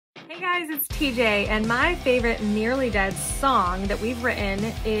Hey guys, it's TJ, and my favorite Nearly Dead song that we've written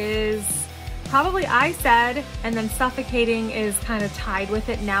is probably I Said, and then Suffocating is kind of tied with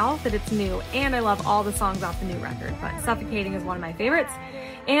it now that it's new, and I love all the songs off the new record, but Suffocating is one of my favorites.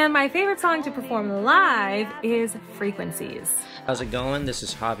 And my favorite song to perform live is Frequencies. How's it going? This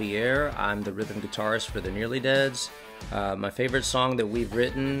is Javier. I'm the rhythm guitarist for the Nearly Deads. My favorite song that we've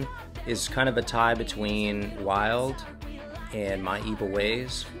written is kind of a tie between Wild and My Evil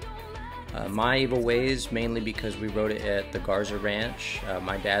Ways. My Evil Ways mainly because we wrote it at the Garza Ranch,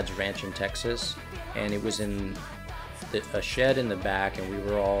 my dad's ranch in Texas, and it was in a shed in the back, and we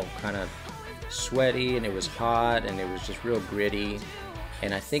were all kind of sweaty, and it was hot, and it was just real gritty.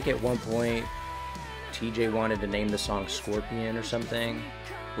 And I think at one point TJ wanted to name the song Scorpion or something,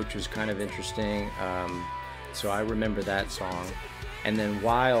 which was kind of interesting. So I remember that song. And then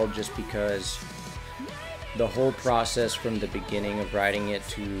Wild, just because the whole process from the beginning of writing it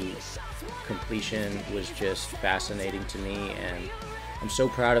to completion was just fascinating to me, and I'm so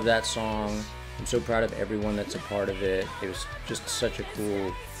proud of that song. I'm so proud of everyone that's a part of it. It was just such a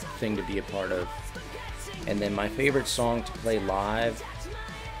cool thing to be a part of. And then my favorite song to play live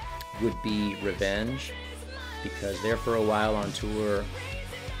would be Revenge, because there for a while on tour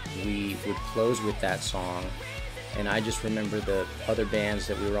we would close with that song, and I just remember the other bands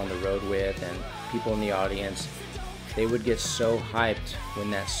that we were on the road with and people in the audience, they would get so hyped when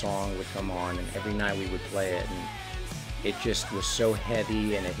that song would come on, and every night we would play it, and it just was so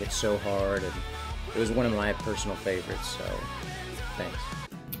heavy and it hit so hard, and it was one of my personal favorites, so thanks.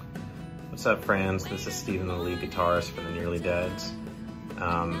 What's up, friends? This is Steven, the lead guitarist for the Nearly Deads.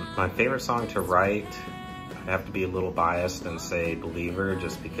 My favorite song to write, I have to be a little biased and say Believer,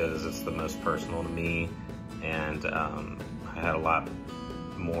 just because it's the most personal to me, and I had a lot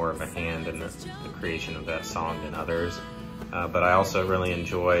more of a hand in the creation of that song than others. But I also really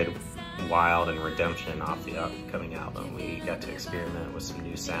enjoyed Wild and Redemption off the upcoming album. We got to experiment with some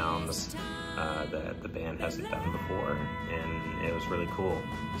new sounds that the band hasn't done before, and it was really cool,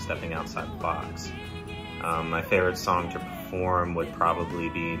 stepping outside the box. My favorite song to perform would probably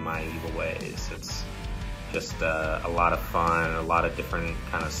be My Evil Ways. It's just a lot of fun, a lot of different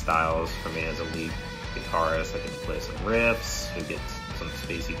kind of styles for me as a lead guitarist. I get to play some riffs, we get some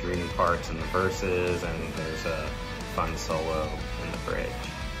spacey dreamy parts in the verses, and there's a fun solo in the bridge.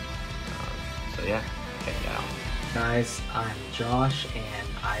 So yeah, check it out. Guys, I'm Josh, and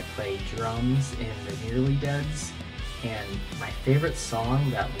I play drums in the Nearly Deads, and my favorite song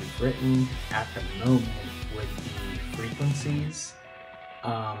that we've written at the moment would be Frequencies,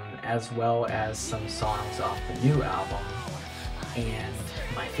 as well as some songs off the new album. And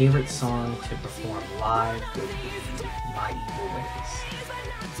my favorite song to perform live would be My Evil Ways.